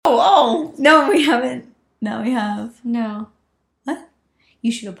No! No, we haven't. No, we have. No. What?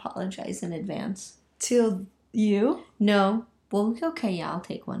 You should apologize in advance. To you? No. Well, okay, yeah, I'll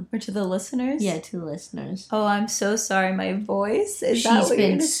take one. Or to the listeners? Yeah, to the listeners. Oh, I'm so sorry. My voice? Is that She's what you're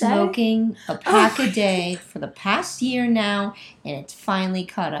been gonna smoking a pack a day for the past year now, and it's finally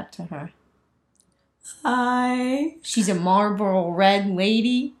caught up to her. Hi. She's a Marlboro Red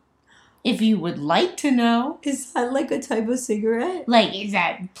lady, if you would like to know. Is that like a type of cigarette? Like, is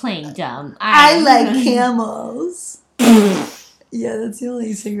that plain dumb? I like Camels. Yeah, that's the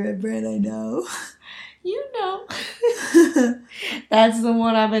only cigarette brand I know. You know. That's the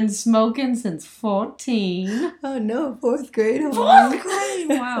one I've been smoking since 14. Oh no, 4th grade. Fourth grade?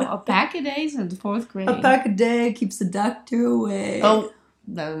 Wow, a pack a day since 4th grade. A pack a day keeps the doctor away. Oh,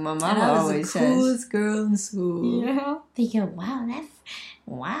 that my mama always says. I was the coolest girl in school. Yeah. They go, wow,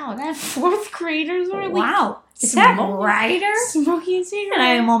 that 4th graders were like, wow, is that Ryder? Smoking cigarettes. And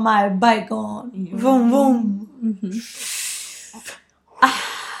I am on my bike on. Yeah. Vroom, vroom. Mm-hmm.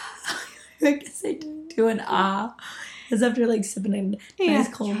 I guess I do an ah. It's after like sipping a nice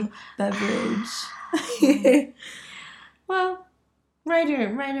cold beverage. Well,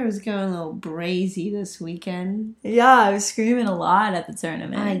 Ryder was going a little brazy this weekend. Yeah, I was screaming a lot at the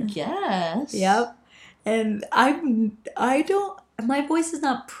tournament. I guess. Yep. And my voice is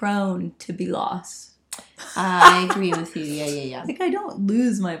not prone to be lost. I agree with you. Yeah. Like, I don't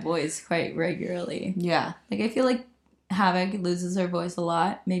lose my voice quite regularly. Yeah. Like, I feel like Havoc loses her voice a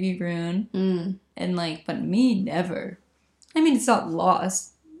lot. Maybe Rune. And, like, but me, never. I mean, it's not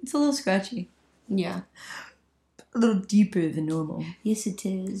lost. It's a little scratchy. Yeah. A little deeper than normal. Yes, it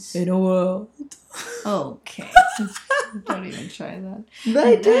is. In a world. Okay. Don't even try that. But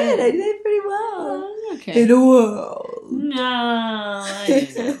I did pretty well. Okay. In a world. No, I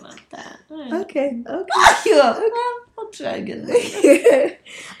didn't know about that. Okay. I'll try again later.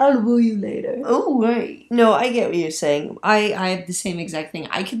 I'll woo you later. Oh, wait. No, I get what you're saying. I have the same exact thing.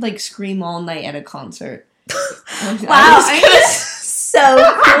 I could, like, scream all night at a concert. Wow, so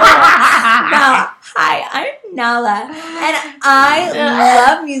cool. Now, hi, I'm Nala, and I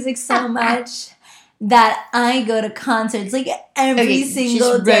love music so much that I go to concerts like every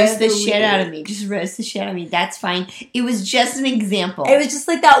single just day. Roast the shit out of me. Just roast the shit out of me. That's fine. It was just an example. It was just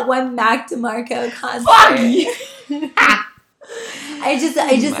like that one Mac DeMarco concert. Fuck you. I just,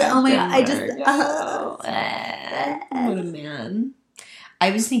 oh my god, What a man. I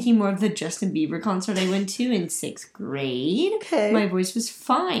was thinking more of the Justin Bieber concert I went to in 6th grade. Okay. My voice was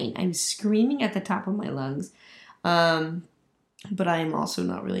fine. I was screaming at the top of my lungs. But I am also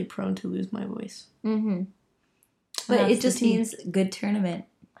not really prone to lose my voice. Mm-hmm. But it just means good tournament.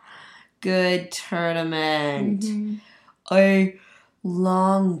 Good tournament. Mm-hmm. A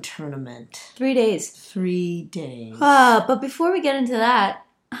long tournament. 3 days. 3 days. But before we get into that,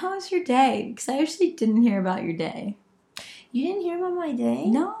 how was your day? Because I actually didn't hear about your day. You didn't hear about my day?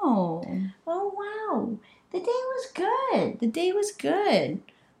 No. Oh, wow. The day was good.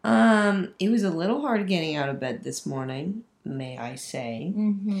 It was a little hard getting out of bed this morning, may I say.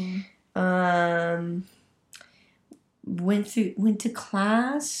 Mm-hmm. Went to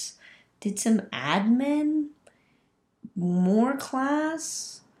class, did some admin, more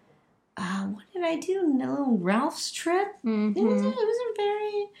class. What did I do? A little Ralph's trip. Mm-hmm. It was a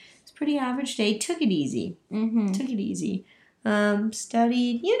pretty average day. Took it easy. Mm-hmm.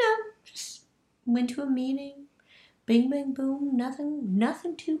 Studied, just went to a meeting. Bing, bang, boom.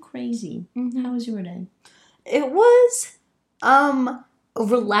 Nothing too crazy. Mm-hmm. How was your day? It was,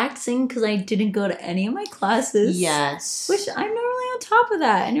 relaxing because I didn't go to any of my classes. Yes. Which I'm not really on top of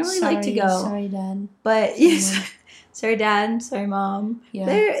that. I normally like to go. Sorry, Dad. But yes, sorry, Dad. Sorry, Mom. Yeah.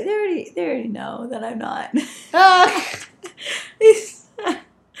 They already know that I'm not.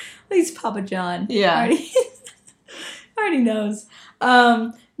 At least Papa John. Yeah. Already knows.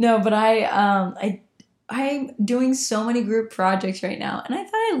 No, but I'm doing so many group projects right now, and I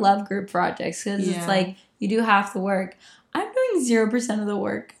thought I love group projects because it's like you do half the work. I'm doing 0% of the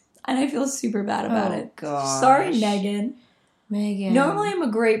work, and I feel super bad about it. Gosh. Sorry, Megan. Normally I'm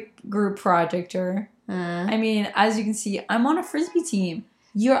a great group projector. I mean, as you can see, I'm on a Frisbee team.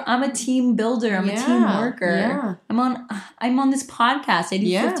 I'm a team builder. I'm a team worker. Yeah. I'm on this podcast. I do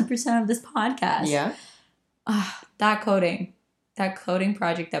 50% of this podcast. Yeah. That coding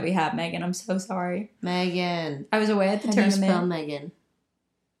project that we have, Megan. I'm so sorry. Megan. I was away at the tournament. How do you spell Megan?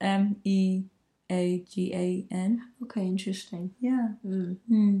 Meagan. Okay, interesting. Yeah.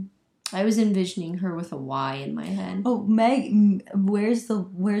 I was envisioning her with a Y in my head. Oh, where's the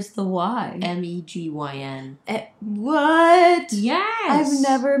Y? Megyn. What? Yes. I've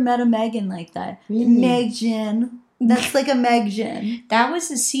never met a Megan like that. Really? Megan. That's like a Megan. That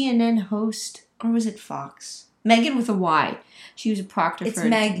was a CNN host, or was it Fox? Megan with a Y. She was a proctor It's for...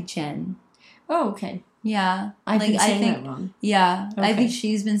 Megan. Oh, okay. Yeah. I've been saying that wrong. Yeah. Okay. I think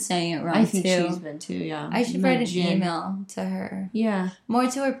she's been saying it wrong, I think too. she's been, too, yeah. I should write an email to her. Yeah. More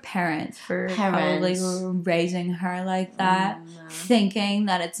to her parents for probably raising her like that. No. Thinking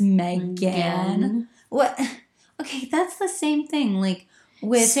that it's Megan. What? Okay, that's the same thing. Like,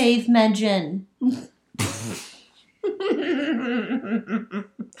 with... Save Megan.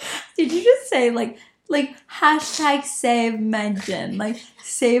 Did you just say, like hashtag save Megan? Like,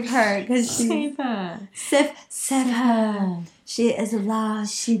 save her, because she... Save her. Save her. She is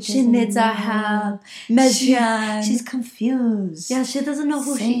lost. She needs our help. Megan. She's confused. Yeah, she doesn't know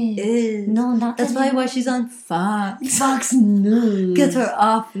who she is. No, not That's probably why she's on Fox. Fox News. Get her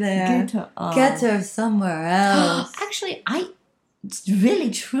off there. Get her off. Get her somewhere else. Actually, I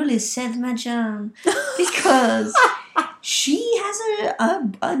really, truly saved Megan. Because she has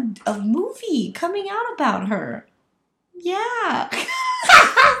a movie coming out about her. Yeah.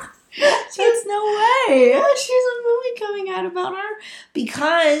 There's no way. Yeah, she has a movie coming out about her.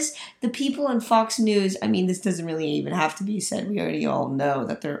 Because the people in Fox News, I mean, this doesn't really even have to be said. We already all know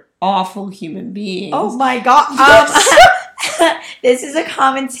that they're awful human beings. Oh my God. This is a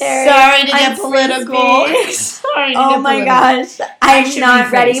commentary. Sorry to get political. Sorry to oh get my political. gosh. I'm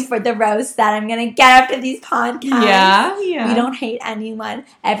not ready for the roast that I'm going to get after these podcasts. Yeah. We don't hate anyone.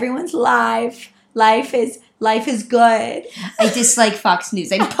 Everyone's live. Life is good. I dislike Fox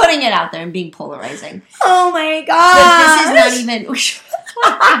News. I'm putting it out there and being polarizing. Oh my God. But this is not even...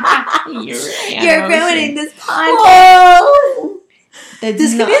 You're ruining this podcast. Whoa.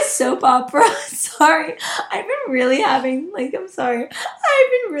 This could be a soap opera. Sorry. I've been really having, I'm sorry.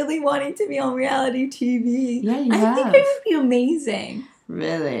 I've been really wanting to be on reality TV. Yeah, you I have. think it would be amazing.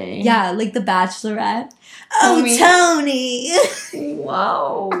 Really? Yeah, like The Bachelorette. Oh, Tony.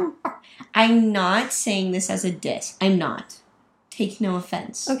 Whoa. I'm not saying this as a diss. I'm not. Take no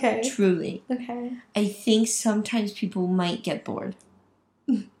offense. Okay. Truly. Okay. I think sometimes people might get bored.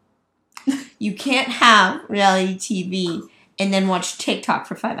 You can't have reality TV and then watch TikTok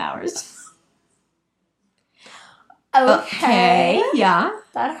for 5 hours. Okay. Yeah.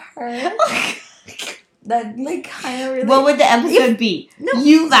 That hurt. That kind of really... What would the episode be? No.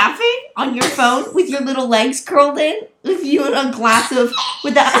 You laughing on your phone with your little legs curled in? With you in a glass of...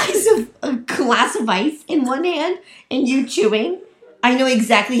 With a glass of ice in one hand and you chewing? I know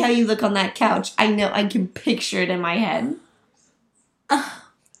exactly how you look on that couch. I know. I can picture it in my head.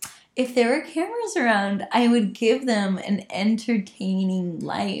 If there were cameras around, I would give them an entertaining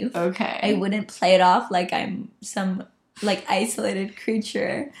life. Okay. I wouldn't play it off like I'm some, isolated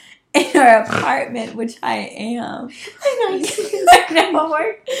creature in our apartment, which I am. I know,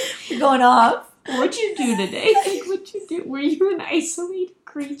 we're going off. What'd you do today? What'd you do? Were you an isolated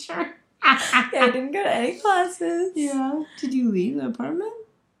creature? Yeah, I didn't go to any classes. Yeah. Did you leave the apartment?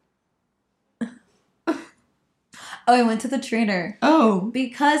 Oh, I went to the trainer. Oh.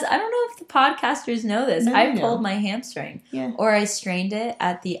 Because I don't know if the podcasters know this. No, I pulled my hamstring. Yeah. Or I strained it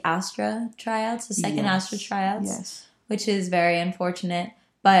at the Astra tryouts, the second Astra tryouts. Yes. Which is very unfortunate.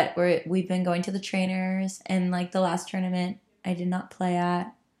 But we've been going to the trainers, and the last tournament I did not play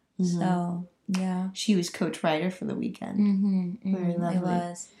at. Mm-hmm. So, yeah. She was Coach Ryder for the weekend. Mm-hmm. Very lovely. It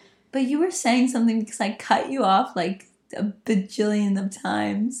was. But you were saying something because I cut you off a bajillion of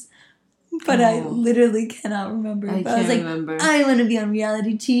times. But I literally cannot remember. I can't remember. I want to be on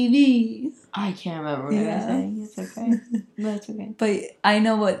reality TV. I can't remember what I was saying. It's okay. That's okay. But I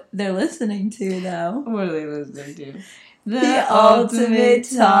know what they're listening to, though. What are they listening to? The Ultimate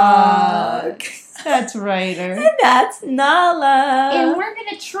Talk. That's Ryder. And that's Nala. And we're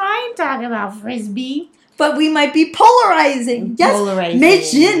going to try and talk about Frisbee. But we might be polarizing. Yes. Polarizing.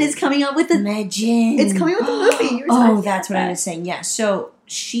 Megan is coming out with a... Megan. It's coming with a movie. That's what I was saying. Yeah. So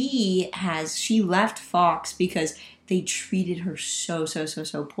she left Fox because they treated her so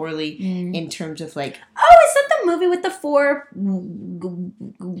poorly in terms of Oh, is that the movie with the 4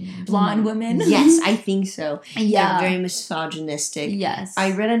 blonde women? Yes, I think so. Yeah. They're very misogynistic. Yes.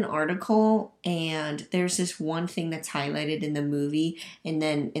 I read an article and there's this one thing that's highlighted in the movie, and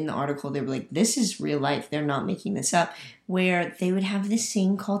then in the article they were like, this is real life. They're not making this up. Where they would have this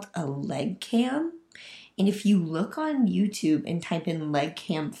thing called a leg cam. And if you look on YouTube and type in leg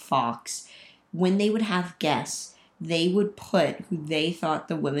cam Fox, when they would have guests, they would put who they thought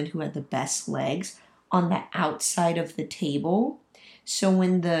the women who had the best legs on the outside of the table. So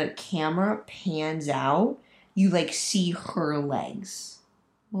when the camera pans out, you see her legs.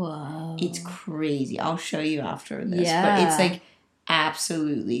 Whoa. It's crazy. I'll show you after this. Yeah. But it's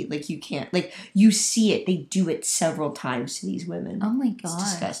Absolutely. Like, you can't, like, you see it. They do it several times to these women. Oh my God.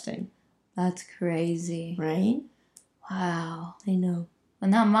 It's disgusting. That's crazy. Right? Wow. I know. Well,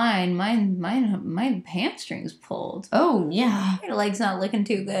 not mine. My hamstrings pulled. Oh, yeah. My leg's not looking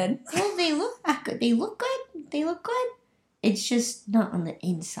too good. Well, they look good. They look good. It's just not on the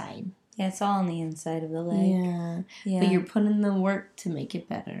inside. Yeah, it's all on the inside of the leg. Yeah. But you're putting in the work to make it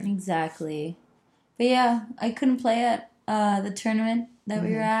better. Exactly. But yeah, I couldn't play at the tournament that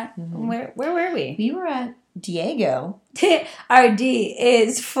we were at. Mm-hmm. Where were we? We were at Diego. Our D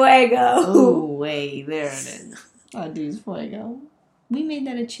is Fuego. Oh, wait, there it is. Our D is Fuego. We made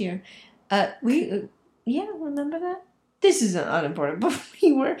that a cheer. Remember that? This is unimportant, but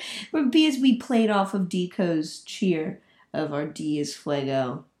because we played off of Deco's cheer of our D is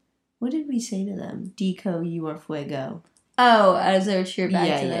Fuego. What did we say to them? Deco, you are Fuego. Oh, as their cheer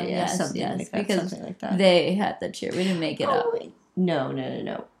back to them. Yeah, yes, something like that. Because something like that. They had the cheer. We didn't make it up. No.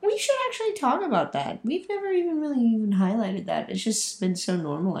 We should actually talk about that. We've never even highlighted that. It's just been so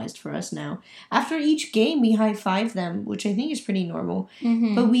normalized for us now. After each game, we high-five them, which I think is pretty normal.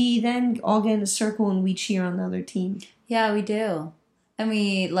 Mm-hmm. But we then all get in a circle and we cheer on the other team. Yeah, we do. And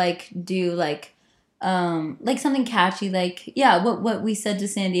we, do, something catchy, what we said to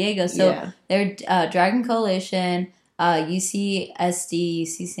San Diego. So, they're Dragon Coalition, UCSD,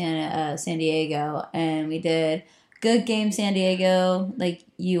 UC San Diego, and we did good game, San Diego,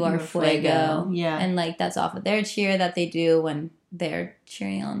 you are Fuego. Yeah. And, that's off of their cheer that they do when they're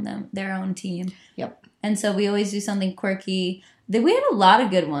cheering on their own team. Yep. And so we always do something quirky. We had a lot of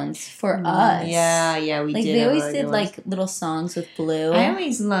good ones for us. Yeah, we did. They always did, little songs with Blue. I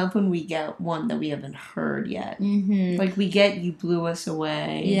always love when we get one that we haven't heard yet. Mm-hmm. We get You Blew Us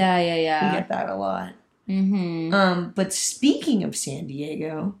Away. Yeah. We get that a lot. Mm-hmm. But speaking of San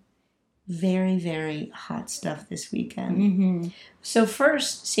Diego, very, very hot stuff this weekend. Mm-hmm. So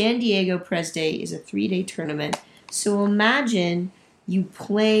first, San Diego Press Day is a 3-day tournament. So imagine you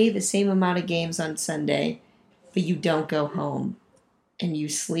play the same amount of games on Sunday, but you don't go home. And you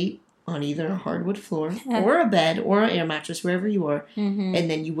sleep on either a hardwood floor or a bed or an air mattress, wherever you are. Mm-hmm. And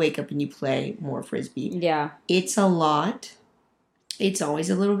then you wake up and you play more Frisbee. Yeah. It's a lot. It's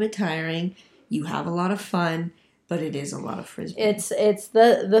always a little bit tiring. You have a lot of fun, but it is a lot of Frisbee. It's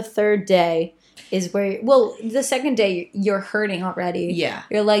the third day is where... the second day, you're hurting already. Yeah.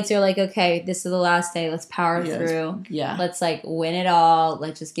 Your legs are okay, this is the last day. Let's power through. Yeah. Let's, win it all.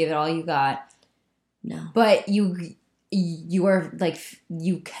 Let's just give it all you got. No. But you are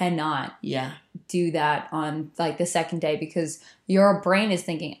you cannot do that on the second day because your brain is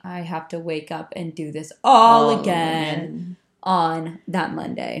thinking, I have to wake up and do this all again on that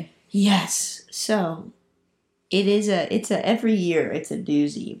Monday. Yes. So it's every year it's a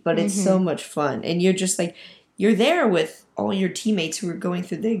doozy, but it's so much fun. And you're just you're there with all your teammates who are going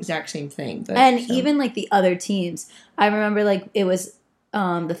through the exact same thing. Even the other teams. I remember it was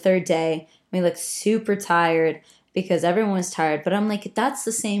the third day. We looked super tired because everyone was tired. But I'm that's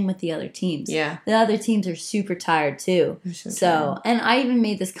the same with the other teams. Yeah. The other teams are super tired too. So and I even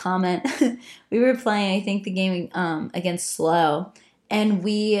made this comment. We were playing, I think, the game against Slow. And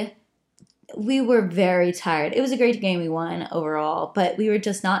we were very tired. It was a great game. We won overall. But we were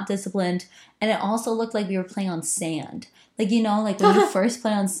just not disciplined. And it also looked like we were playing on sand. When you first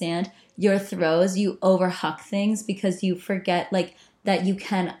play on sand, your throws, you overhuck things because you forget, that you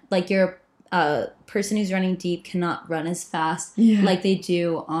can, your person who's running deep cannot run as fast like they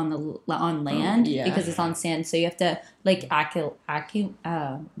do on land because it's on sand. So you have to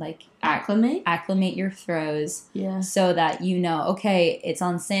acclimate your throws so that okay, it's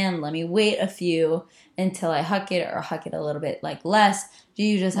on sand. Let me wait a few until I huck it or huck it a little bit less.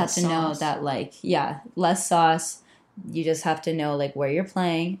 You just have to know that less sauce. You just have to know where you're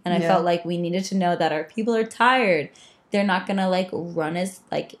playing. And I felt we needed to know that our people are tired. They're not gonna run as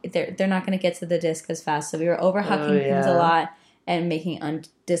they're not gonna get to the disc as fast. So we were overhucking things a lot and making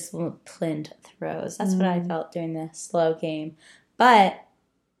undisciplined throws. That's what I felt during the Slow game. But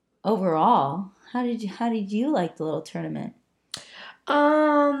overall, how did you like the little tournament?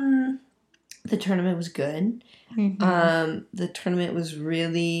 The tournament was good. Mm-hmm. The tournament was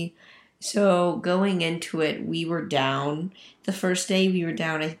really... So going into it, we were down. The first day we were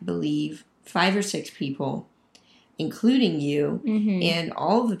down, I believe, 5 or 6 people, including you, and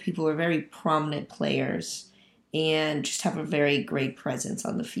all of the people are very prominent players and just have a very great presence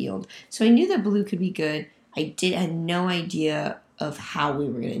on the field. So I knew that Blue could be good. I had no idea of how we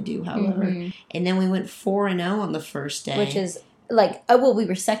were going to do, however. And then we went 4-0 on the first day. Which is we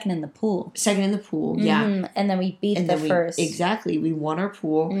were second in the pool. Second in the pool, yeah. And then we beat first. Exactly. We won our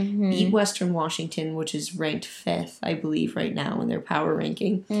pool, beat Western Washington, which is ranked 5th, I believe, right now in their power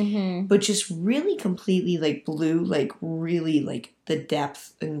ranking. But just really completely, like, blew, like, really, like, the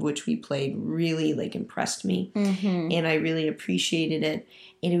depth in which we played really, like, impressed me. And I really appreciated it.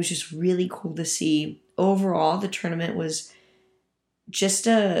 And it was just really cool to see. Overall, the tournament was just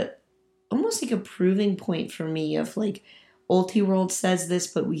almost like a proving point for me of, like, Ulti World says this,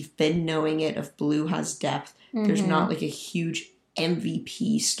 but we've been knowing it. If Blue has depth, there's not like a huge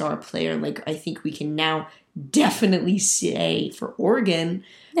MVP star player. Like, I think we can now definitely say for Oregon,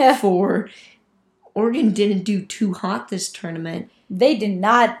 for Oregon didn't do too hot this tournament. They did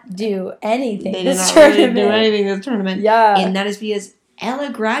not do anything. They did not really do anything this tournament. Yeah, and that is because Ella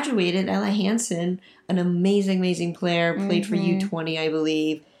graduated. Ella Hansen, an amazing player, played for U20, I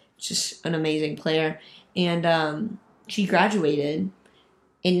believe. Just an amazing player, and she graduated,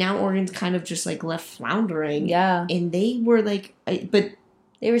 and now Oregon's kind of just, like, left floundering. Yeah. And they were, like... but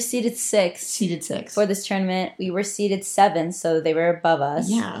they were seeded 6. Seeded 6. For this tournament. We were seeded 7, so they were above us.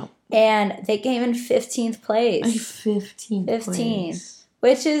 Yeah. And they came in 15th place. 15th place.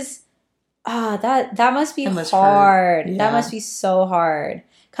 Which is... that must be hard. Yeah. That must be so hard.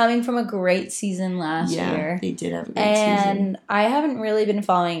 Coming from a great season last year. Yeah, they did have a great season. And I haven't really been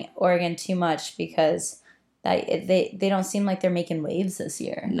following Oregon too much because... they don't seem like they're making waves this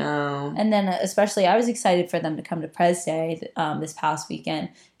year. No. And then especially I was excited for them to come to Pres Day this past weekend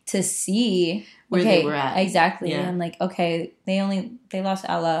to see where they were at. Exactly. Yeah. And like, okay, they lost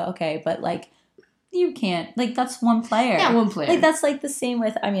Ella, okay, but like you can't, like, that's one player. Yeah, one player. Like that's like the same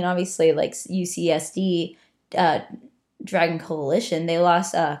with, I mean, obviously like UCSD Dragon Coalition, they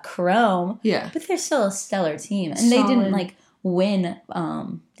lost Chrome. Yeah. But they're still a stellar team. And they didn't like win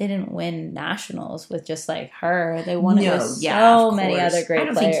nationals with just like her. They won it with so many other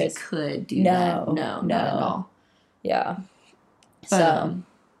great players. I don't think you could do that. No, not at all. Yeah. But, so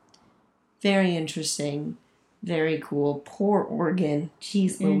very interesting. Very cool. Poor Oregon.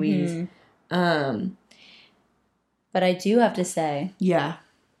 Jeez Louise. But I do have to say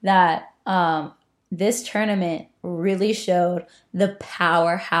that this tournament really showed the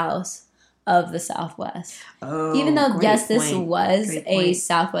powerhouse of the Southwest. Oh, even though this was a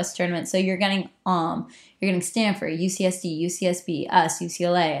Southwest tournament, so you're getting Stanford, UCSD, UCSB, us,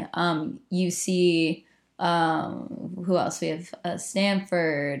 UCLA, UC, who else? We have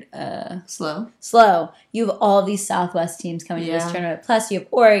Stanford, SLO. You have all these Southwest teams coming to this tournament. Plus, you have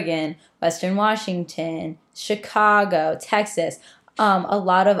Oregon, Western Washington, Chicago, Texas, a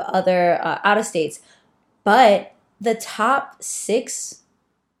lot of other out of states, but the top six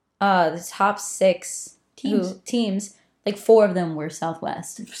teams, like 4 of them were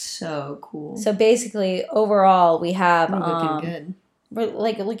Southwest. So cool. So basically, overall, we have looking good. We're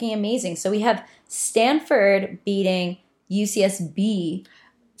like looking amazing. So we have Stanford beating UCSB.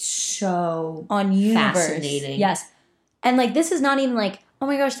 So on Universe. Fascinating. Yes, and like this is not even like, oh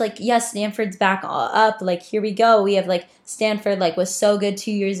my gosh, like yes, Stanford's back up. Like here we go. We have like Stanford like was so good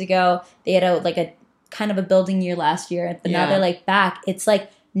 2 years ago. They had a kind of a building year last year, but now they're like back. It's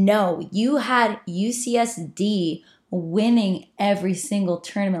like, no, you had UCSD winning every single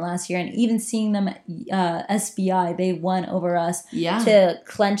tournament last year, and even seeing them at SBI, they won over us to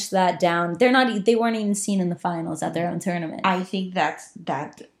clench that down. They weren't even seen in the finals at their own tournament. I think that's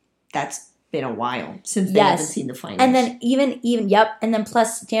been a while since they haven't seen the finals. And then even and then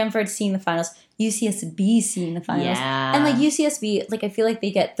plus Stanford seeing the finals, UCSB seeing the finals. Yeah. And like UCSB, like I feel like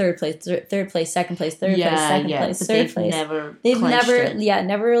they get third place, second place, third place, second place, third place. They've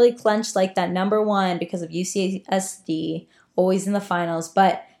never really clenched like that number one because of UCSD, always in the finals.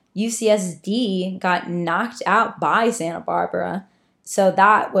 But UCSD got knocked out by Santa Barbara. So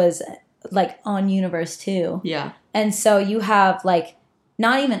that was like on Universe too. Yeah. And so you have like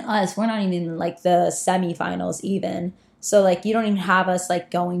not even us. We're not even like the semifinals even. So like you don't even have us like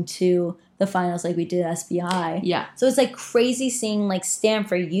going to the finals like we did at SBI. Yeah. So it's like crazy seeing like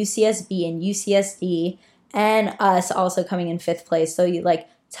Stanford, UCSB, and UCSD, and us also coming in 5th place. So you like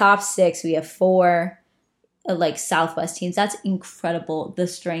top 6, we have 4 like Southwest teams. That's incredible. The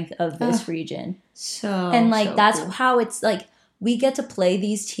strength of this region. That's cool. How it's like. We get to play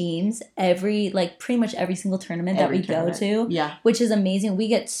these teams pretty much every single tournament that we go to. Yeah. Which is amazing. We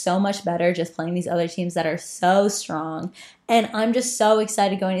get so much better just playing these other teams that are so strong. And I'm just so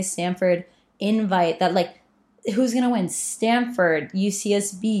excited going to Stanford Invite that like who's going to win? Stanford,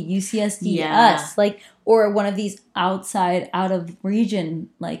 UCSB, UCSD, Yeah. us, like, or one of these outside, out of region,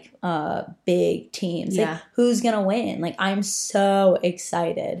 like, big teams. Yeah. Like, who's going to win? Like, I'm so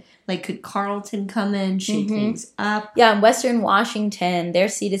excited. Like, could Carleton come in, shake things up? Yeah, and Western Washington, they're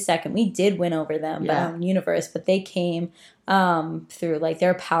seeded second. We did win over them, Yeah. Universe, but they came through, like,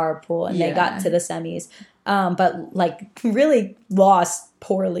 their power pool, and they got to the semis. But, like, really lost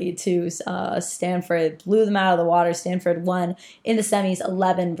poorly to Stanford. Blew them out of the water. Stanford won in the semis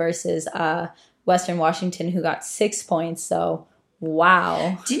 11 versus Western Washington, who got 6 points. So,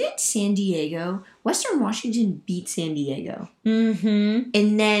 wow. Didn't Western Washington beat San Diego? Mm-hmm.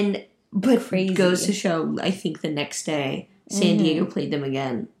 And then, but Crazy. Goes to show, I think the next day, San Diego played them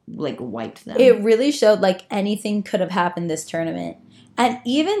again, like, wiped them. It really showed, like, anything could have happened this tournament. And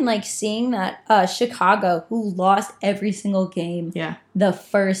even, like, seeing that Chicago, who lost every single game the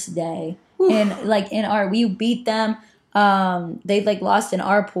first day. Oof. And, like, we beat them. They, like, lost in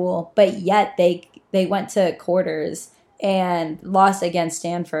our pool, but yet they went to quarters and lost against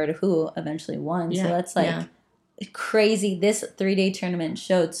Stanford, who eventually won. So that's, like, crazy. This 3-day tournament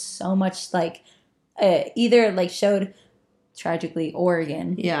showed so much, like, either, like, showed tragically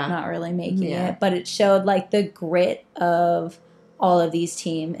Oregon not really making it, but it showed, like, the grit of all of these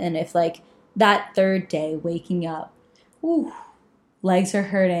teams. And if, like, that third day waking up, legs are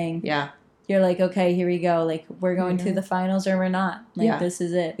hurting, you're like, okay, here we go, like, we're going to the finals or we're not, like, this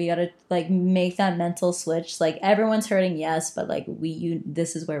is it. We gotta, like, make that mental switch. Like, everyone's hurting, yes, but, like,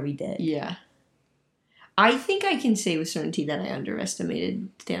 this is where we did. I think I can say with certainty that I underestimated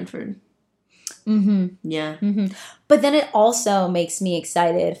Stanford. But then it also makes me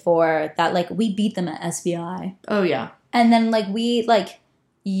excited for that, like, we beat them at SBI. And then, like, we, like,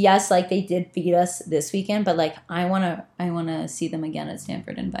 yes, like, they did beat us this weekend, but, like, I wanna see them again at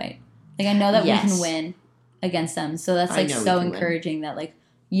Stanford Invite. Like, I know that we can win against them, so that's, like, so encouraging that, like,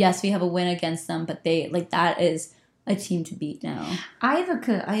 yes, we have a win against them, but they, like, that is a team to beat now. I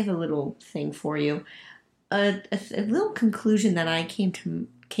have a little thing for you, a little conclusion that I came to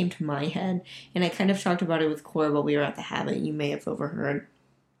my head, and I kind of talked about it with Cora while we were at the Habit. You may have overheard,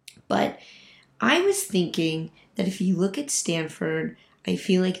 but I was thinking that if you look at Stanford, I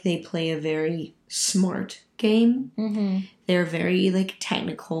feel like they play a very smart game. They're very, like,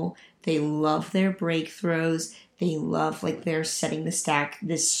 technical. They love their breakthrows. They love, like, they're setting the stack.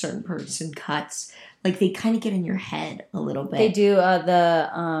 This certain person cuts. Like, they kind of get in your head a little bit. They do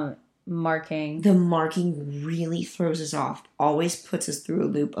the marking. The marking really throws us off. Always puts us through a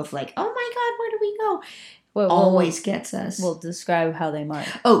loop of, like, oh my God, where do we go? Always gets us. We'll describe how they mark.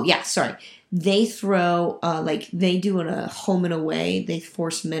 Oh, yeah, sorry. They throw, like, they do it a home and away. They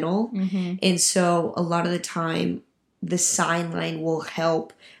force middle. And so a lot of the time, the sideline will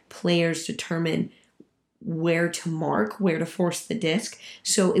help players determine where to mark, where to force the disc.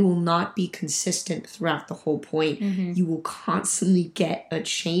 So it will not be consistent throughout the whole point. You will constantly get a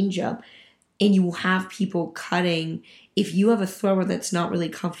change up, and you will have people cutting. If you have a thrower that's not really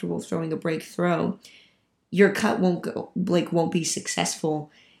comfortable throwing a break throw, your cut won't be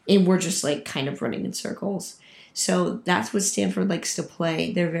successful, and we're just, like, kind of running in circles. So that's what Stanford likes to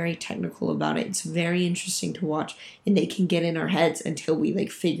play. They're very technical about it. It's very interesting to watch, and they can get in our heads until we,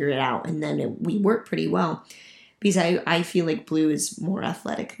 like, figure it out, and then we work pretty well. Because I feel like Blue is more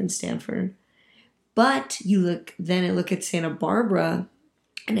athletic than Stanford. But I look at Santa Barbara,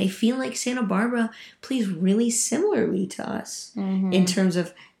 and I feel like Santa Barbara plays really similarly to us in terms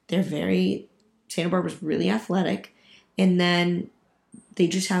of Santa Barbara's really athletic, and then they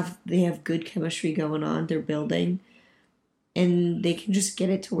have good chemistry going on. They're building, and they can just get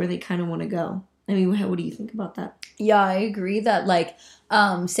it to where they kind of want to go. I mean, what do you think about that? Yeah, I agree that, like,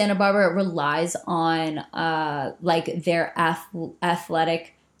 Santa Barbara relies on like, their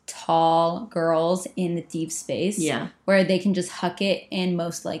athletic, tall girls in the deep space. Where they can just huck it, and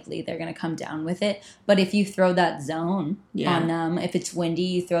most likely they're going to come down with it. But if you throw that zone on them, if it's windy,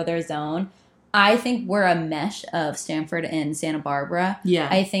 you throw their zone. I think we're a mesh of Stanford and Santa Barbara.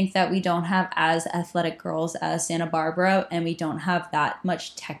 I think that we don't have as athletic girls as Santa Barbara, and we don't have that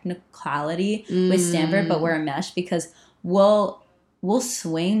much technicality with Stanford, but we're a mesh because we'll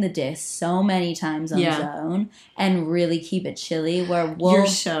swing the disc so many times on zone and really keep it chilly. You're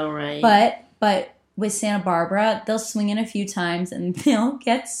so right. But with Santa Barbara, they'll swing it a few times and they'll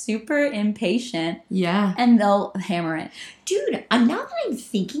get super impatient. And they'll hammer it. Dude, now that I'm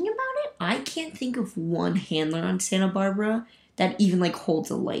thinking about it, I can't think of one handler on Santa Barbara that even, like, holds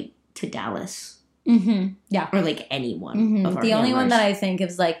a light to Dallas. Yeah. Or, like, anyone of our The only handlers. one that I think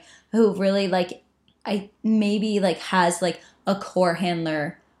is, like, who really, like, I maybe, like, has, like, a core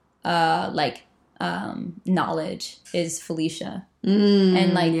handler, like, knowledge is Felicia.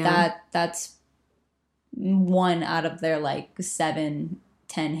 And like that's one out of their like 7-10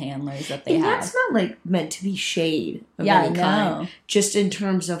 handlers that they have. That's not like meant to be shade of any kind. Just in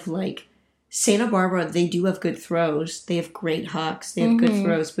terms of like Santa Barbara, they do have good throws. They have great hucks. They have good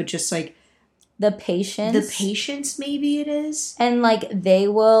throws, but just like the patience maybe it is. And like they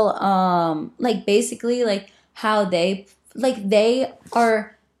will like basically like how they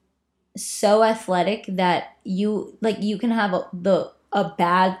are so athletic that you can have a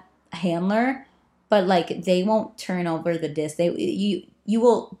bad handler, but like they won't turn over the disc.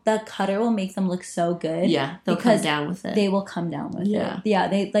 The cutter will make them look so good. Yeah, they'll come down with it. They will come down with it. Yeah,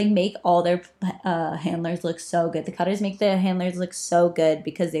 they like make all their handlers look so good. The cutters make the handlers look so good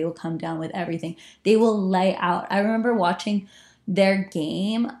because they will come down with everything. They will lay out. I remember watching their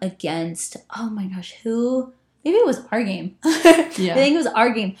game against, oh my gosh, who? Maybe it was our game. I think it was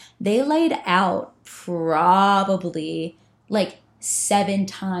our game. They laid out probably like 7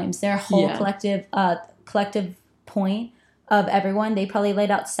 times their whole collective point of everyone. They probably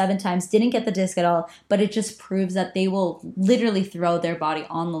laid out 7 times, didn't get the disc at all, but it just proves that they will literally throw their body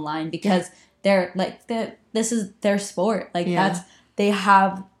on the line because they're like, this is their sport. Like they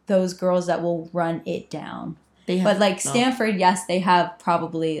have those girls that will run it down. But like Stanford, yes, they have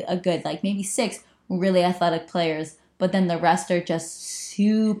probably a good, like maybe 6 really athletic players, but then the rest are just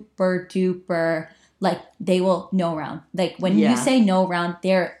super duper, like they will no round. Like when you say no round,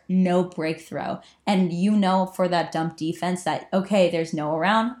 they're no breakthrow. And you know for that dump defense that, okay, there's no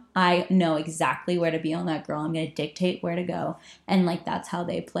around. I know exactly where to be on that girl. I'm going to dictate where to go. And like that's how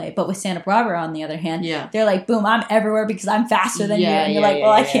they play. But with Santa Barbara, on the other hand, they're like, boom, I'm everywhere because I'm faster than you. And you're like,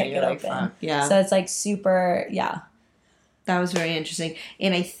 well, I can't get open. Fun. Yeah. So it's like super, That was very interesting.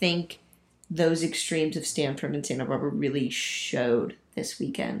 And I think those extremes of Stanford and Santa Barbara really showed this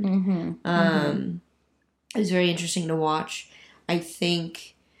weekend. It was very interesting to watch. I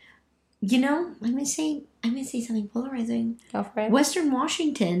think, I'm going to say something polarizing. Go for it. Western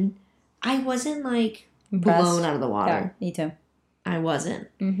Washington, I wasn't like blown out of the water. Yeah, me too. I wasn't.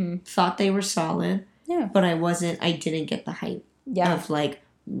 Thought they were solid. Yeah. But I didn't get the hype of like,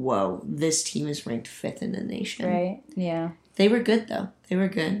 whoa, this team is ranked 5th in the nation. Right. Yeah. They were good, though. They were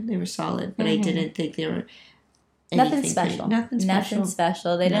good. They were solid. But I didn't think they were nothing special. Nothing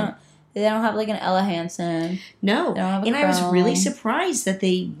special. They don't have like an Ella Hansen. No. And I was really surprised that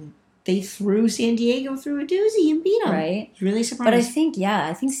they threw San Diego through a doozy and beat them. Right. Really surprised. But I think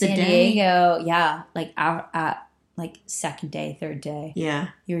San Diego, like out at like second day, third day. Yeah.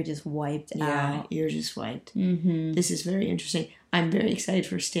 You were just wiped out. Yeah, you were just wiped. This is very interesting. I'm very excited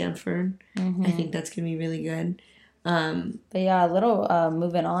for Stanford. I think that's going to be really good. But yeah, a little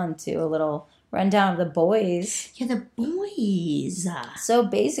moving on to a little rundown of the boys. Yeah, the boys. So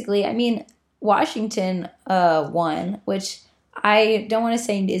basically, I mean, Washington won, which I don't want to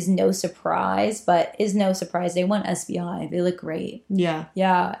say is no surprise, but is no surprise. They won SBI. They look great. Yeah.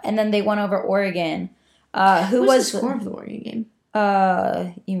 Yeah. And then they won over Oregon. Who was the score of the Oregon game?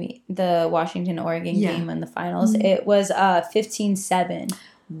 You mean the Washington-Oregon game in the finals? It was 15-7.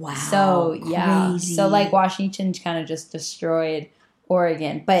 Wow. So, crazy. So, like, Washington kind of just destroyed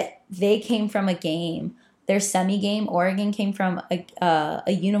Oregon. But they came from a game. Their semi-game, Oregon came from a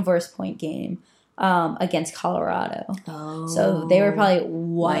universe point game against Colorado. Oh. So, they were probably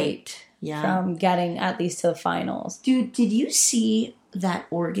wiped from getting at least to the finals. Dude, did you see that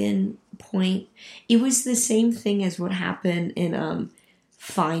Oregon point? It was the same thing as what happened in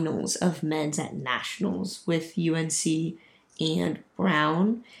finals of men's at nationals with UNC and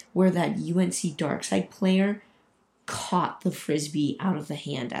Brown, where that UNC dark side player caught the frisbee out of the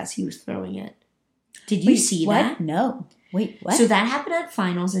hand as he was throwing it. Did you see that? No. Wait, what? So that happened at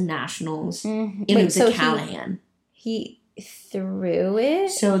finals and nationals. And it was a Callahan. He threw it?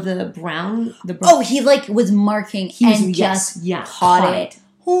 So the Brown... he like was marking and just caught it.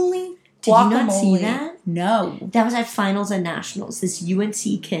 Holy Did you not see that? No. That was at finals and nationals. This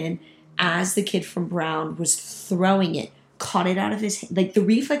UNC kid, as the kid from Brown was throwing it, caught it out of his hand. Like, the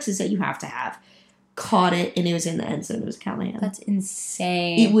reflexes that you have to have. Caught it, and it was in the end zone. It was Callahan. That's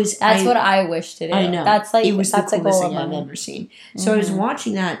insane. It was. That's what I wish to do. I know. That's like, it was that's the coolest thing I've ever seen. So I was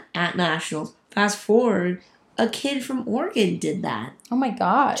watching that at nationals. Fast forward, a kid from Oregon did that. Oh my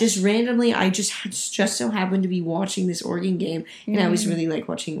god! Just randomly, I just so happened to be watching this Oregon game, and I was really like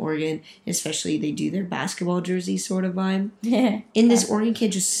watching Oregon, especially they do their basketball jersey sort of vibe. Yeah. And this Oregon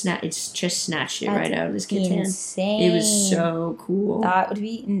kid just snatched it right out of this kid's hand. It was so cool. That would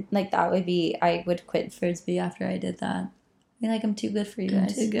be I would quit frisbee after I did that. I mean, like, I'm too good for you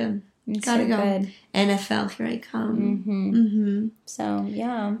guys. I'm too good. Gotta go. Good. NFL, here I come. So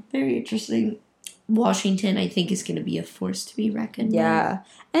yeah, very interesting. Washington, I think, is going to be a force to be reckoned with. Yeah.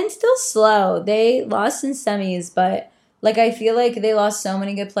 And still slow. They lost in semis, but, like, I feel like they lost so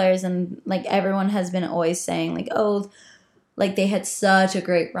many good players, and, like, everyone has been always saying, like, oh, like, they had such a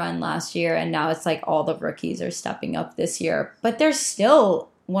great run last year, and now it's like all the rookies are stepping up this year. But they're still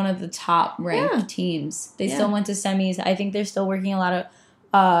one of the top-ranked teams. They still went to semis. I think they're still working out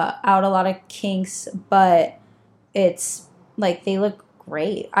a lot of kinks, but it's, like, they look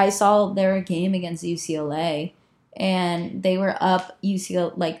great. I saw their game against UCLA, and they were up.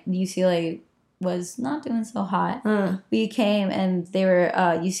 UCLA was not doing so hot. We came, and they were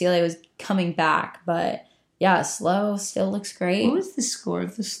UCLA was coming back, but yeah, slow still looks great. What was the score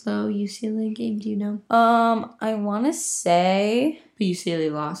of the slow UCLA game? Do you know? I want to say, but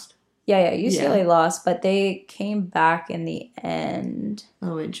UCLA lost. Yeah, UCLA lost, but they came back in the end.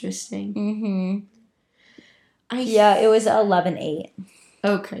 Oh, interesting. It was 11-8.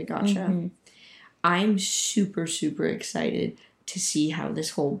 Okay, gotcha. I'm super, super excited to see how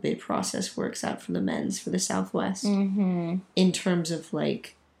this whole bid process works out for the men's for the Southwest. In terms of,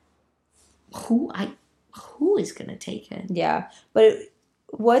 like, who is going to take it. Yeah, but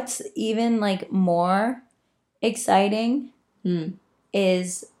what's even, like, more exciting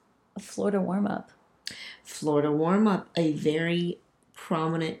is Florida warm-up. Florida warm-up, a very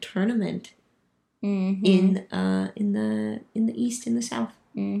prominent tournament in the East, in the South.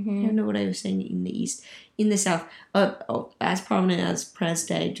 I don't know what I was saying, in the East. In the South. As prominent as Pres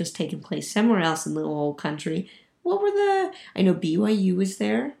Day, just taking place somewhere else in the whole country. I know BYU was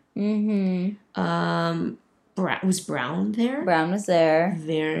there. Was Brown there? Brown was there.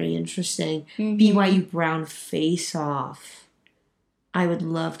 Very interesting. BYU Brown face-off. I would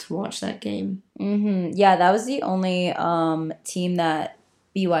love to watch that game. Yeah, that was the only team that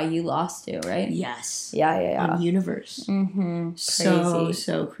BYU lost to, right? Yes. Yeah. On Universe. Crazy.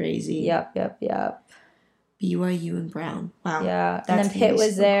 So crazy. Yep. BYU and Brown. Wow. Yeah, and then Pitt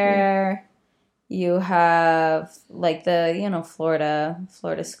was there. Cool. You have, like, the,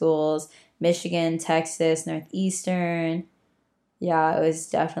 Florida schools, Michigan, Texas, Northeastern. Yeah, it was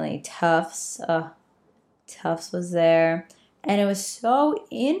definitely Tufts. Tufts was there. And it was so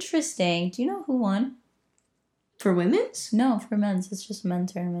interesting. Do you know who won? For women's? No, for men's. It's just a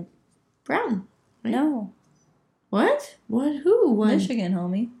men's tournament. Brown. Right? No. What? Who won? Michigan,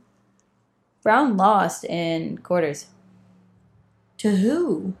 homie. Brown lost in quarters. To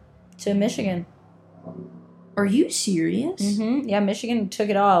who? To Michigan. Are you serious? Yeah, Michigan took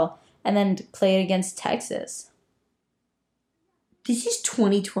it all and then played against Texas. This is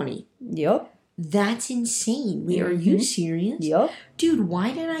 2020. Yep. That's insane. Wait, are you serious? Yep. Dude,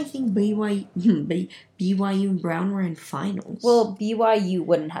 why did I think BYU and Brown were in finals? Well, BYU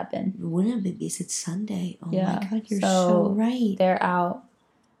wouldn't have been. It wouldn't have been because it's Sunday. Oh yeah. My God, you're so right. They're out.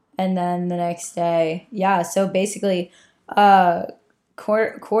 And then the next day, so basically,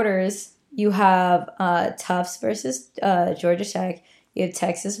 quarters, you have Tufts versus Georgia Tech. You have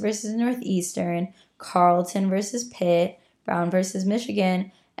Texas versus Northeastern, Carleton versus Pitt, Brown versus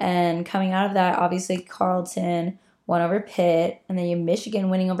Michigan. And coming out of that, obviously, Carleton won over Pitt. And then you have Michigan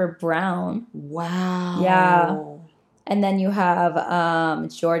winning over Brown. Wow. Yeah. And then you have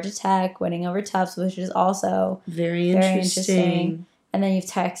Georgia Tech winning over Tufts, which is also very interesting. And then you have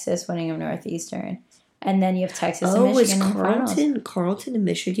Texas winning over Northeastern. And then you have Texas and Michigan in the finals. Carleton and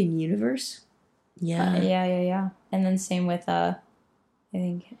Michigan Universe? Yeah. Yeah. And then same with, I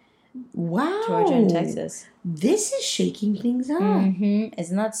think, wow, Georgia and Texas. This is shaking things up.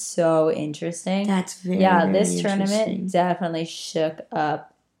 Isn't that so interesting? That's very this tournament definitely shook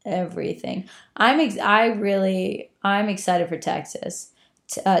up everything. I'm excited for Texas.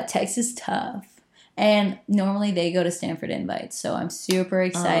 Texas tough. And normally they go to Stanford Invites, so I'm super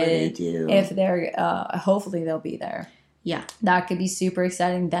excited. They do. If they're, hopefully they'll be there. Yeah. That could be super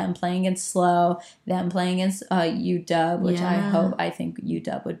exciting. Them playing against Slow, them playing against UW, which I think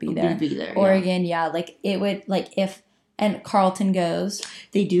UW would be there. Would be there. Oregon, like it would, like if, and Carleton goes.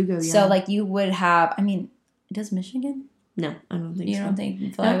 They do go, So like you would have, does Michigan? No, I don't think so. You don't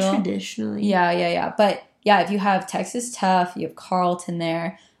think? Not traditionally. Yeah. But yeah, if you have Texas tough, you have Carleton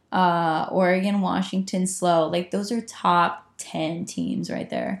there. Oregon, Washington, Slow. Like, those are top 10 teams right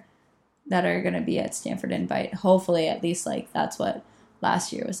there that are going to be at Stanford Invite. Hopefully, at least, like, that's what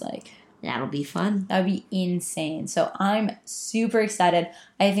last year was like. That'll be fun. That would be insane. So, I'm super excited.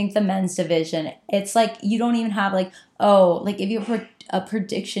 I think the men's division, it's like, you don't even have, like, if you have a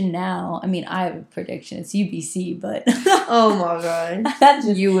prediction now. I have a prediction. It's UBC, but... oh, my God. That's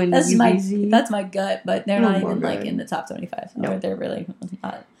just, you and UBC. That's my gut, but they're not even, like, in the top 25. No. They're really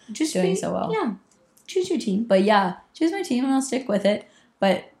not... Just doing so well. Yeah. Choose your team. But yeah, choose my team and I'll stick with it.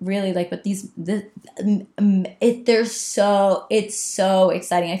 But really, like, with it's so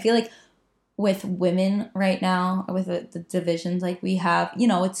exciting. I feel like with women right now, with the divisions like we have,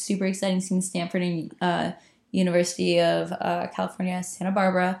 it's super exciting seeing Stanford and University of California, Santa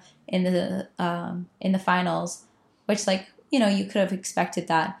Barbara in the finals, which, like, you could have expected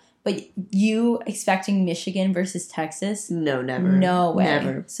that. But you expecting Michigan versus Texas? No, never. No way.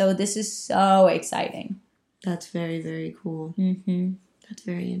 Never. So this is so exciting. That's very, very cool. Mm-hmm. That's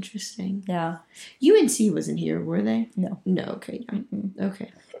very interesting. Yeah. UNC wasn't here, were they? No. No, okay. No.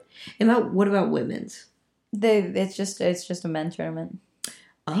 Okay. And what about women's? It's just a men's tournament.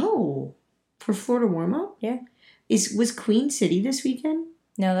 Oh. For Florida warm-up? Yeah. Was Queen City this weekend?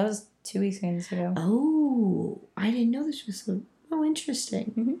 No, that was 2 weekends ago. Oh. I didn't know this was so... Oh,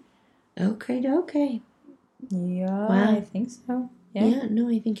 interesting. Mm-hmm. Okay. Yeah, wow. I think so. Yeah, no,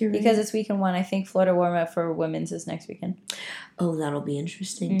 I think you're right. Because it's weekend 1. I think Florida warm-up for women's is next weekend. Oh, that'll be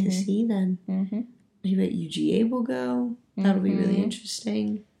interesting to see then. Mm-hmm. I bet UGA will go. That'll be really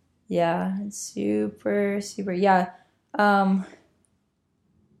interesting. Yeah, it's super, super. Yeah.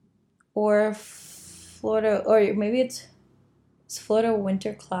 Or Florida, or maybe it's Florida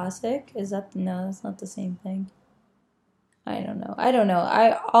Winter Classic. Is that... No, that's not the same thing. I don't know.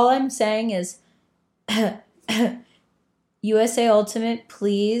 All I'm saying is USA Ultimate,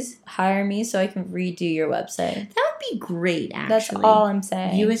 please hire me so I can redo your website. That would be great, actually. That's all I'm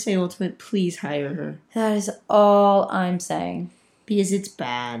saying. USA Ultimate, please hire her. That is all I'm saying. Because it's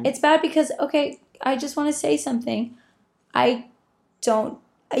bad. It's bad because, okay, I just want to say something.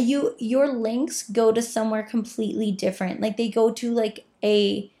 Your links go to somewhere completely different. Like, they go to, like,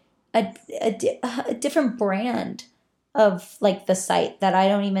 a different brand of, like, the site that I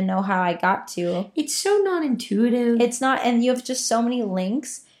don't even know how I got to. It's so non-intuitive. It's not, and you have just so many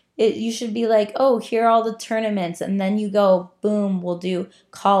links. You should be like, oh, here are all the tournaments, and then you go, boom, we'll do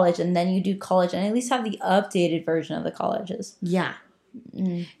college, and then you do college, and at least have the updated version of the colleges. Yeah.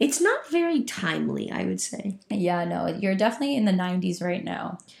 It's not very timely, I would say. Yeah, no, you're definitely in the 90s right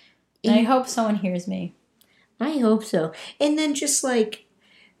now. And I hope someone hears me. I hope so. And then just, like,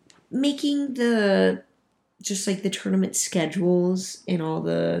 making the tournament schedules and all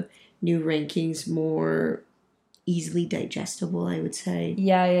the new rankings more easily digestible, I would say.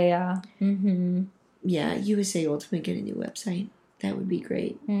 Yeah. Mm-hmm. Yeah, USA Ultimate, get a new website. That would be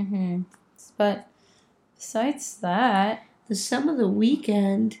great. Mm-hmm. But besides that... The sum of the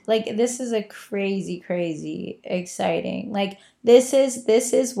weekend... Like, this is a crazy, crazy exciting. Like, this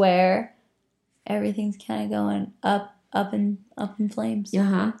is where everything's kind of going up in flames.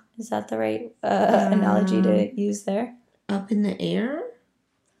 Uh-huh. Is that the right analogy to use there? Up in the air?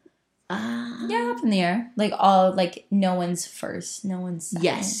 Yeah, up in the air. Like, all, like, no one's first. No one's second.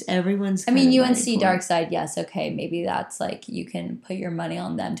 Yes, everyone's... I mean, UNC Dark Side, yes, okay. Maybe that's, like, you can put your money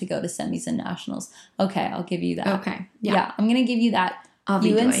on them to go to semis and nationals. Okay, I'll give you that. Okay. Yeah, I'm going to give you that.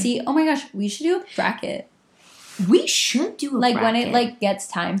 UNC, oh my gosh, we should do a bracket. We should do a bracket. Like, when it, like, gets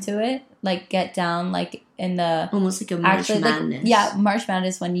time to it, like, get down, like, in the... Almost like a March Madness. Like, yeah, March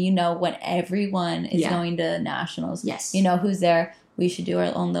Madness, when when everyone is going to nationals. Yes. You know who's there. We should do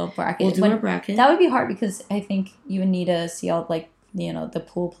our own little bracket. We'll do our bracket. That would be hard because I think you would need to see all, like, the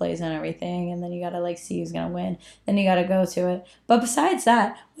pool plays and everything, and then you gotta, like, see who's gonna win. Then you gotta go to it. But besides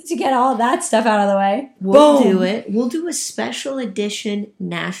that, once you get all that stuff out of the way, we'll do it. We'll do a special edition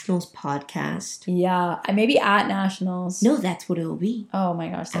Nationals podcast. Yeah, maybe at Nationals. No, that's what it'll be. Oh my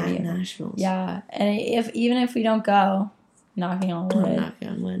gosh, at Nationals. Yeah, and even if we don't go, knocking on wood,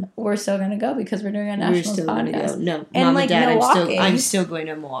 we're still gonna go because we're doing a Nationals podcast. No, and Mom like and Dad, Milwaukee, I'm still going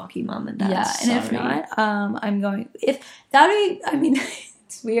to Milwaukee, Mom and Dad. Yeah, and if not, I'm going. If that would be, I mean,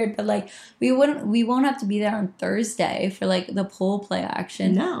 it's weird, but like we won't have to be there on Thursday for like the pool play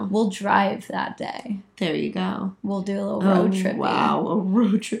action. No, we'll drive that day. There you go. We'll do a little road trip. Wow, a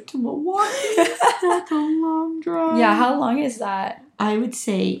road trip to Milwaukee. That's a long drive. Yeah, how long is that? I would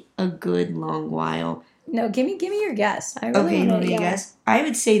say a good long while. No, give me your guess. Okay, guess. I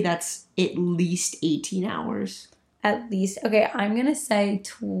would say that's at least 18 hours. At least. Okay, I'm going to say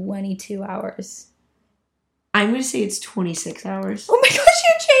 22 hours. I'm going to say it's 26 hours. Oh my gosh,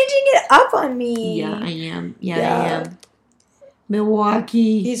 you're changing it up on me. Yeah, I am. Yeah, I am.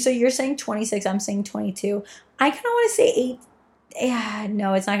 Milwaukee. So you're saying 26, I'm saying 22. I kind of want to say 8. Yeah,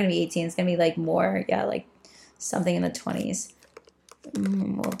 no, it's not going to be 18. It's going to be like more. Yeah, like something in the 20s.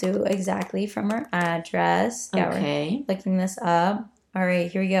 We'll do exactly from our address. Yeah, okay. We're looking this up. All right,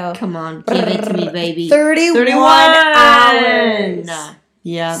 here we go. Come on, give it to me, baby. 31 hours.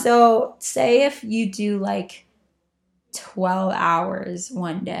 Yeah. So say if you do like 12 hours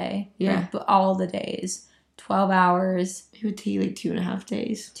one day. Yeah. All the days. 12 hours. It would take like 2.5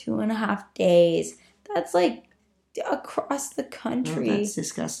 days. 2.5 days. That's like across the country. Oh, that's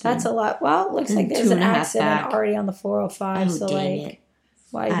disgusting. That's a lot. Well, it looks like there's an accident already on the 405. Oh, so dang like, it.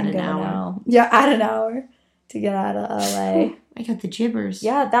 why Add even an go hour. now? Yeah, add an hour to get out of LA. I got the jibbers.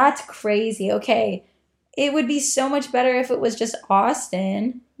 Yeah, that's crazy. Okay. It would be so much better if it was just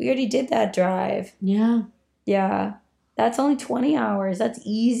Austin. We already did that drive. Yeah. Yeah. That's only 20 hours. That's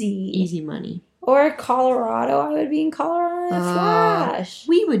easy. Easy money. Or Colorado. I would be in Colorado in a flash.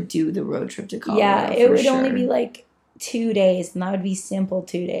 We would do the road trip to Colorado. Yeah, it would only be like 2 days, and that would be simple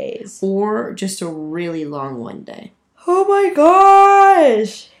 2 days. Or just a really long one day. Oh my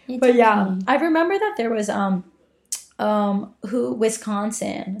gosh! But yeah, I remember that there was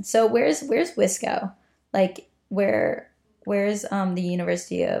Wisconsin. So where's Wisco? Like where's the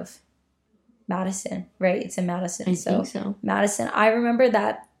University of Madison? Right, it's in Madison. I think so. Madison. I remember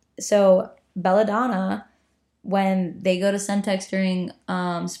that. So Belladonna, when they go to Centex during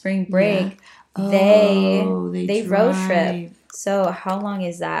spring break, they road trip. So how long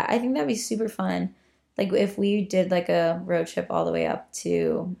is that? I think that'd be super fun. Like if we did like a road trip all the way up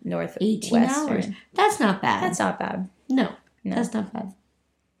to Northwestern. 18 hours. That's not bad. That's not bad. No, that's not bad.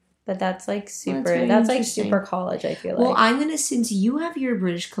 But that's like super. That's like super college. I feel like. Well, I'm gonna, since you have your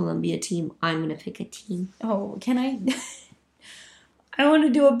British Columbia team, I'm gonna pick a team. Oh, can I? I want to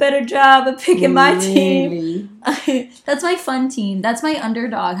do a better job of picking my team. That's my fun team. That's my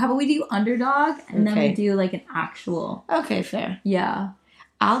underdog. How about we do underdog and then we do like an actual. Okay, fair. Yeah.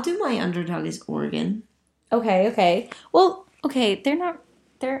 I'll do my underdog as Oregon. Okay. Well, okay,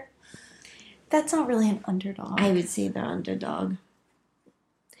 that's not really an underdog. I would say they're underdog.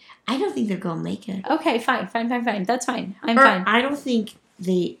 I don't think they're going to make it. Okay, fine. That's fine. I'm fine. I don't think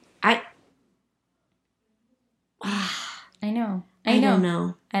they... I know. I don't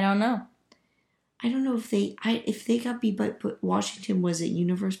know. I don't know. I don't know if they got beat, but Washington was at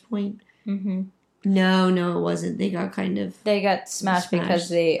Universe Point. Mm-hmm. No, it wasn't. They got smashed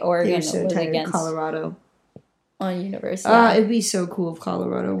because Oregon was against Colorado on Universe. Yeah. It'd be so cool if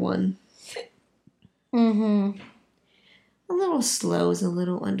Colorado won. Mm-hmm. A little slow is a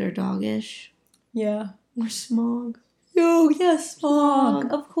little underdogish. Yeah. Or Smog. Oh yes,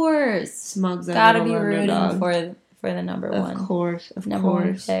 Smog. Of course. Smog's gotta be rooting for the number one. Of course. Number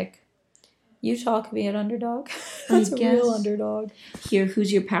one pick. Utah could be an underdog. That's a real underdog. Here,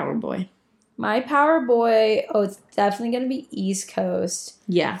 who's your power boy? My power boy, it's definitely going to be East Coast.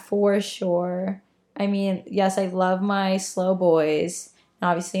 Yeah. For sure. I mean, yes, I love my slow boys. And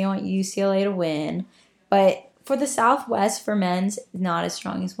obviously, I want UCLA to win. But for the Southwest, for men's, not as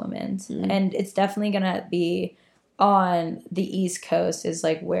strong as women's. And it's definitely going to be on the East Coast is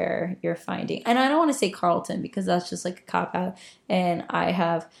like where you're finding. And I don't want to say Carleton because that's just like a cop-out. And I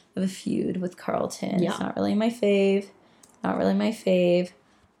have a feud with Carleton. Yeah. It's not really my fave.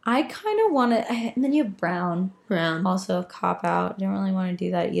 I kind of want to, and then you have Brown. Also a cop-out. Don't really want to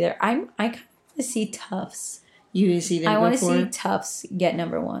do that either. I kind of want to see Tufts. You see them I want to see Tufts get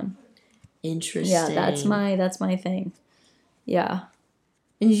number one. Interesting. Yeah, that's my thing. Yeah.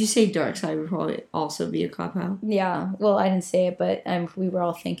 And did you say Dark Side would probably also be a cop-out? Yeah. Well, I didn't say it, but we were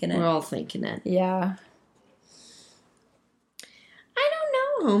all thinking it. We're all thinking it. Yeah. I don't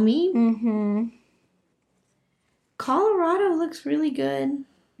know, homie. Mm-hmm. Colorado looks really good.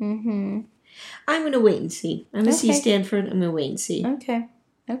 Mm-hmm. I'm going to wait and see. I'm going to see Stanford. I'm going to wait and see. Okay.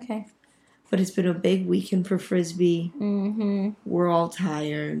 But it's been a big weekend for Frisbee. Mm-hmm. We're all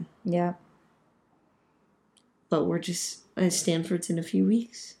tired. Yeah. But we're just... Stanford's in a few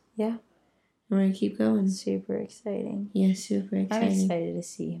weeks. Yeah. We're going to keep going. Super exciting. Yeah, super exciting. I'm excited to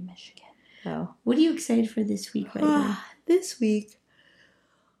see Michigan. Oh. What are you excited for this week, Ryder? This week?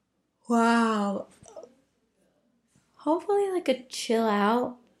 Wow. Hopefully like a chill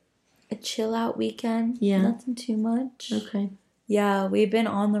out weekend. Yeah. Nothing too much. Okay. Yeah, we've been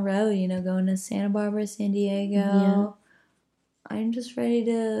on the road, going to Santa Barbara, San Diego. Yeah. I'm just ready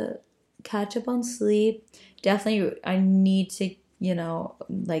to catch up on sleep. Definitely, I need to,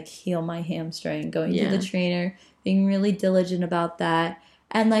 like heal my hamstring, going to the trainer, being really diligent about that.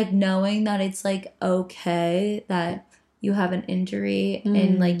 And like knowing that it's like okay that you have an injury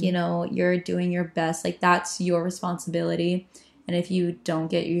and like, you're doing your best. Like that's your responsibility. And if you don't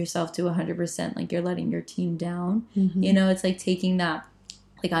get yourself to 100%, like you're letting your team down. Mm-hmm. It's like taking that,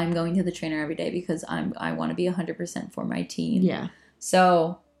 like I'm going to the trainer every day because I want to be 100% for my team. Yeah.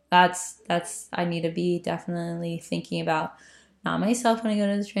 So that's I need to be definitely thinking about not myself when I go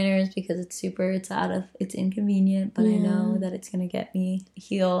to the trainers because it's inconvenient, but I know that it's going to get me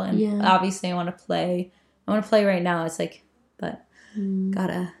heal. And obviously I want to play right now. It's like, but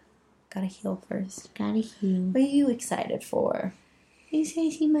gotta Gotta heal first. Gotta heal. What are you excited for? I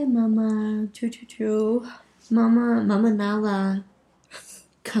see my mama. True. Mama Nala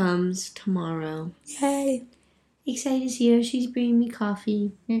comes tomorrow. Yay. Excited to see her. She's bringing me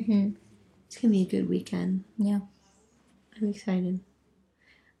coffee. Mm-hmm. It's gonna be a good weekend. Yeah. I'm excited.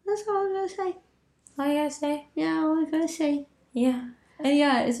 That's all I'm gonna say. All you gotta say? Yeah, all I gotta say. Yeah. And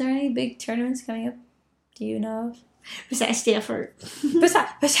yeah, is there any big tournaments coming up? Do you know of? Besides Stanford.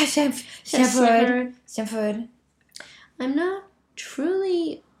 Besides Stanford. I'm not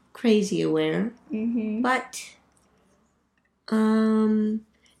truly crazy aware, Mm-hmm. but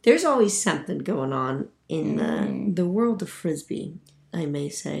there's always something going on in the world of Frisbee, I may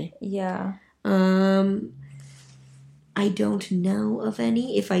say. Yeah. I don't know of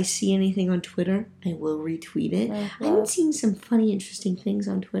any. If I see anything on Twitter, I will retweet it. I've been seeing some funny, interesting things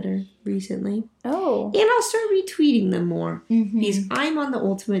on Twitter recently. Oh. And I'll start retweeting them more. Mm-hmm. Because I'm on the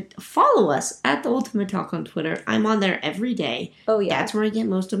Ultimate... Follow us at the Ultimate Talk on Twitter. I'm on there every day. Oh, yeah. That's where I get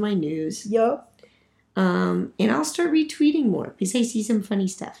most of my news. Yup. And I'll start retweeting more because I see some funny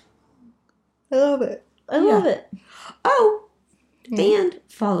stuff. I love it. I love it. Oh! And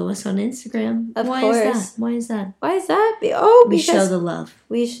follow us on Instagram. Of Why course. is that? Why is that? Why is that? We Because show the love.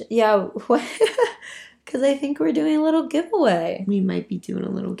 Yeah. Because I think we're doing a little giveaway. We might be doing a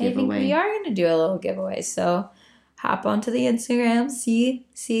little giveaway. I think we are going to do a little giveaway. So hop onto the Instagram, see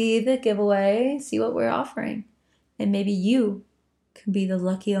the giveaway, see what we're offering. And maybe you could be the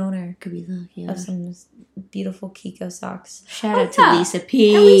lucky owner Could be lucky. of some beautiful Kiko socks. Shout out to Lisa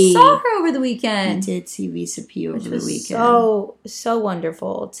P. And we saw her over the weekend. We did see Lisa P over the weekend. So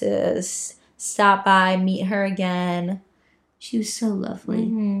wonderful to stop by, meet her again. She was so lovely.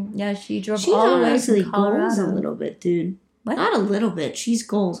 Mm-hmm. Yeah, she drove She's all the way honestly from Colorado. goals a little bit, dude. What? Not a little bit. She's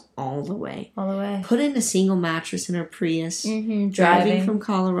goals all the way. All the way. Put in a single mattress in her Prius. Mm-hmm. Driving from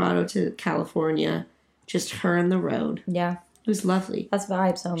Colorado to California. Just her and the road. Yeah. It was lovely. That's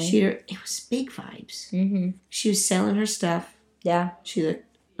vibes, homie. It was big vibes. Mm-hmm. She was selling her stuff. Yeah. She looked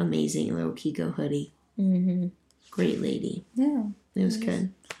amazing. Little Kiko hoodie. Mm-hmm. Great lady. Yeah. It was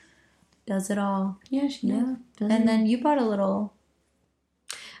good. Does it all. Yeah, she did. Yeah. And then you bought a little...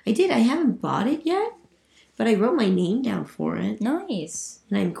 I did. I haven't bought it yet, but I wrote my name down for it. Nice.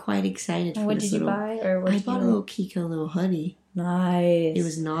 And I'm quite excited for And what this did you buy? Or what I did bought a little Kiko little hoodie. Nice. It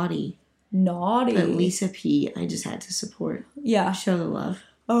was naughty. Naughty. But Lisa P, I just had to support. Yeah. Show the love.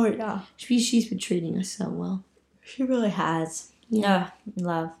 Oh, yeah. She's been treating us so well. She really has. Yeah.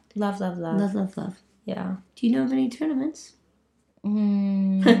 Love. Love. Love. Yeah. Do you know of any tournaments?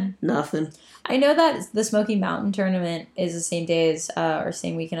 Nothing. I know that the Smoky Mountain tournament is the same day as, or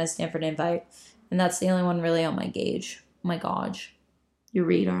same weekend as Stanford Invite. And that's the only one really on my gauge. My gauge. Your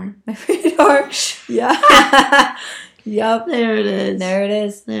radar. My radar. Yeah. Yep. There it is. There it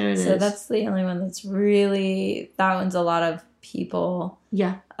is. So that's the only one that's really, that one's a lot of people.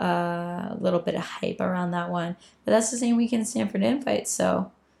 Yeah. A little bit of hype around that one. But that's the same weekend as Stanford Invite.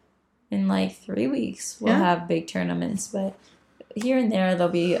 So in like 3 weeks, we'll have big tournaments. But here and there,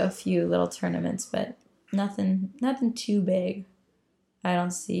 there'll be a few little tournaments, but nothing too big. I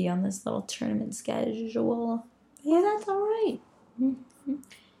don't see on this little tournament schedule. Yeah, that's all right. Mm-hmm. And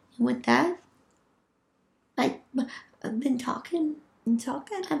with that, I've been talking.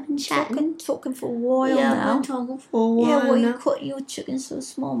 I've been chatting. Talking for a while now. now. I've been talking for a while. Yeah, well, now. you cut your chicken so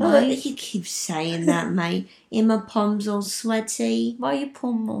small, Oh, mate. you keep saying that, mate. And my palms all sweaty. Why you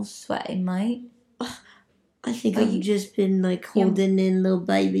palm all sweaty, mate? I think I've just been like holding in little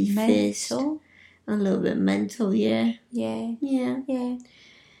baby fist. Mental? A little bit mental, yeah. Yeah. Yeah.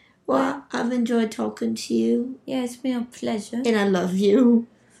 Well, I've enjoyed talking to you. Yeah, it's been a pleasure. And I love you.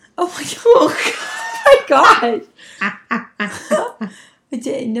 Oh my god. I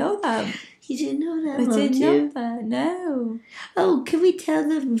didn't know that. You didn't know that, I didn't you? know that, no. Oh, can we tell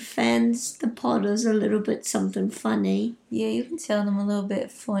the fans, the podders, a little bit something funny? Yeah, you can tell them a little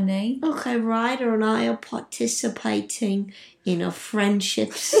bit funny. Okay, Ryder and I are participating in a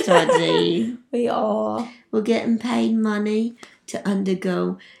friendship study. We are. We're getting paid money to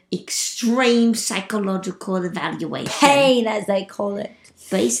undergo extreme psychological evaluation. Pain, as they call it.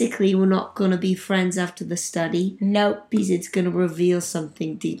 Basically, we're not going to be friends after the study. Nope. Because it's going to reveal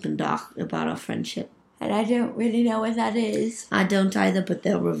something deep and dark about our friendship. And I don't really know what that is. I don't either, but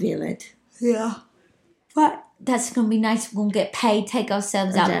they'll reveal it. Yeah. But that's going to be nice. We're going to get paid, take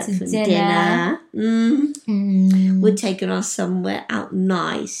ourselves out to dinner. We're taking us somewhere out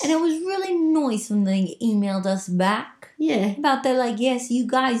nice. And it was really nice when they emailed us back. Yeah. About they're like, yes, you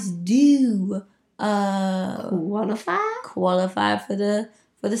guys do qualify for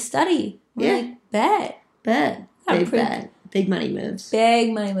the study. We're like, bet. They bet. Big money moves.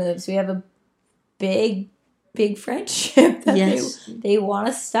 Big money moves. We have a big friendship that they want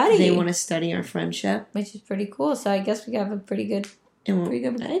to study. They want to study our friendship. Which is pretty cool. So I guess we have a pretty good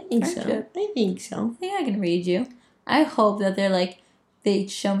I think so. I think I can read you. I hope that they're like, they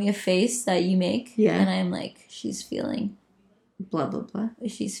show me a face that you make. Yeah. And I'm like, she's feeling... blah, blah, blah.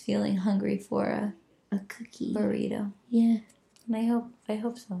 She's feeling hungry for a cookie. Burrito. Yeah. And I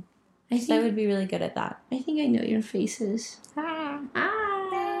hope so. I would be really good at that. I think I know your faces. Ah.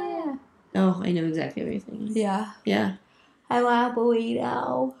 Oh, I know exactly what you're thinking. Yeah. Yeah. I want a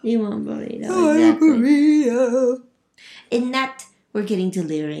burrito. You want a burrito. I want a burrito. In that, we're getting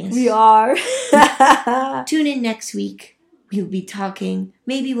delirious. We are. Tune in next week. We'll be talking.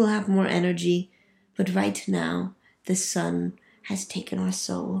 Maybe we'll have more energy. But right now, the sun has taken our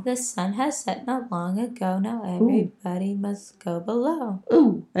soul. The sun has set not long ago. Now everybody must go below.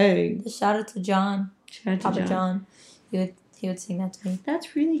 Ooh, hey. Shout out to John. Shout out to Papa John. He would sing that to me.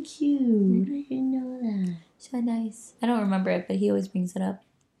 That's really cute. Mm-hmm. I didn't know that. So nice. I don't remember it, but he always brings it up.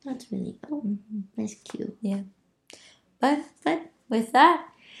 That's really cool. Mm-hmm. That's cute. Yeah. But with that,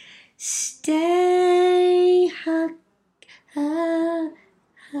 stay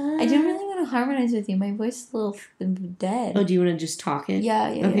I didn't really want to harmonize with you. My voice is a little dead. Oh, do you want to just talk it? Yeah.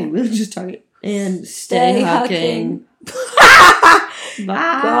 Okay, we'll just talk it. And stay hucking. Bye.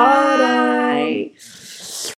 Bye.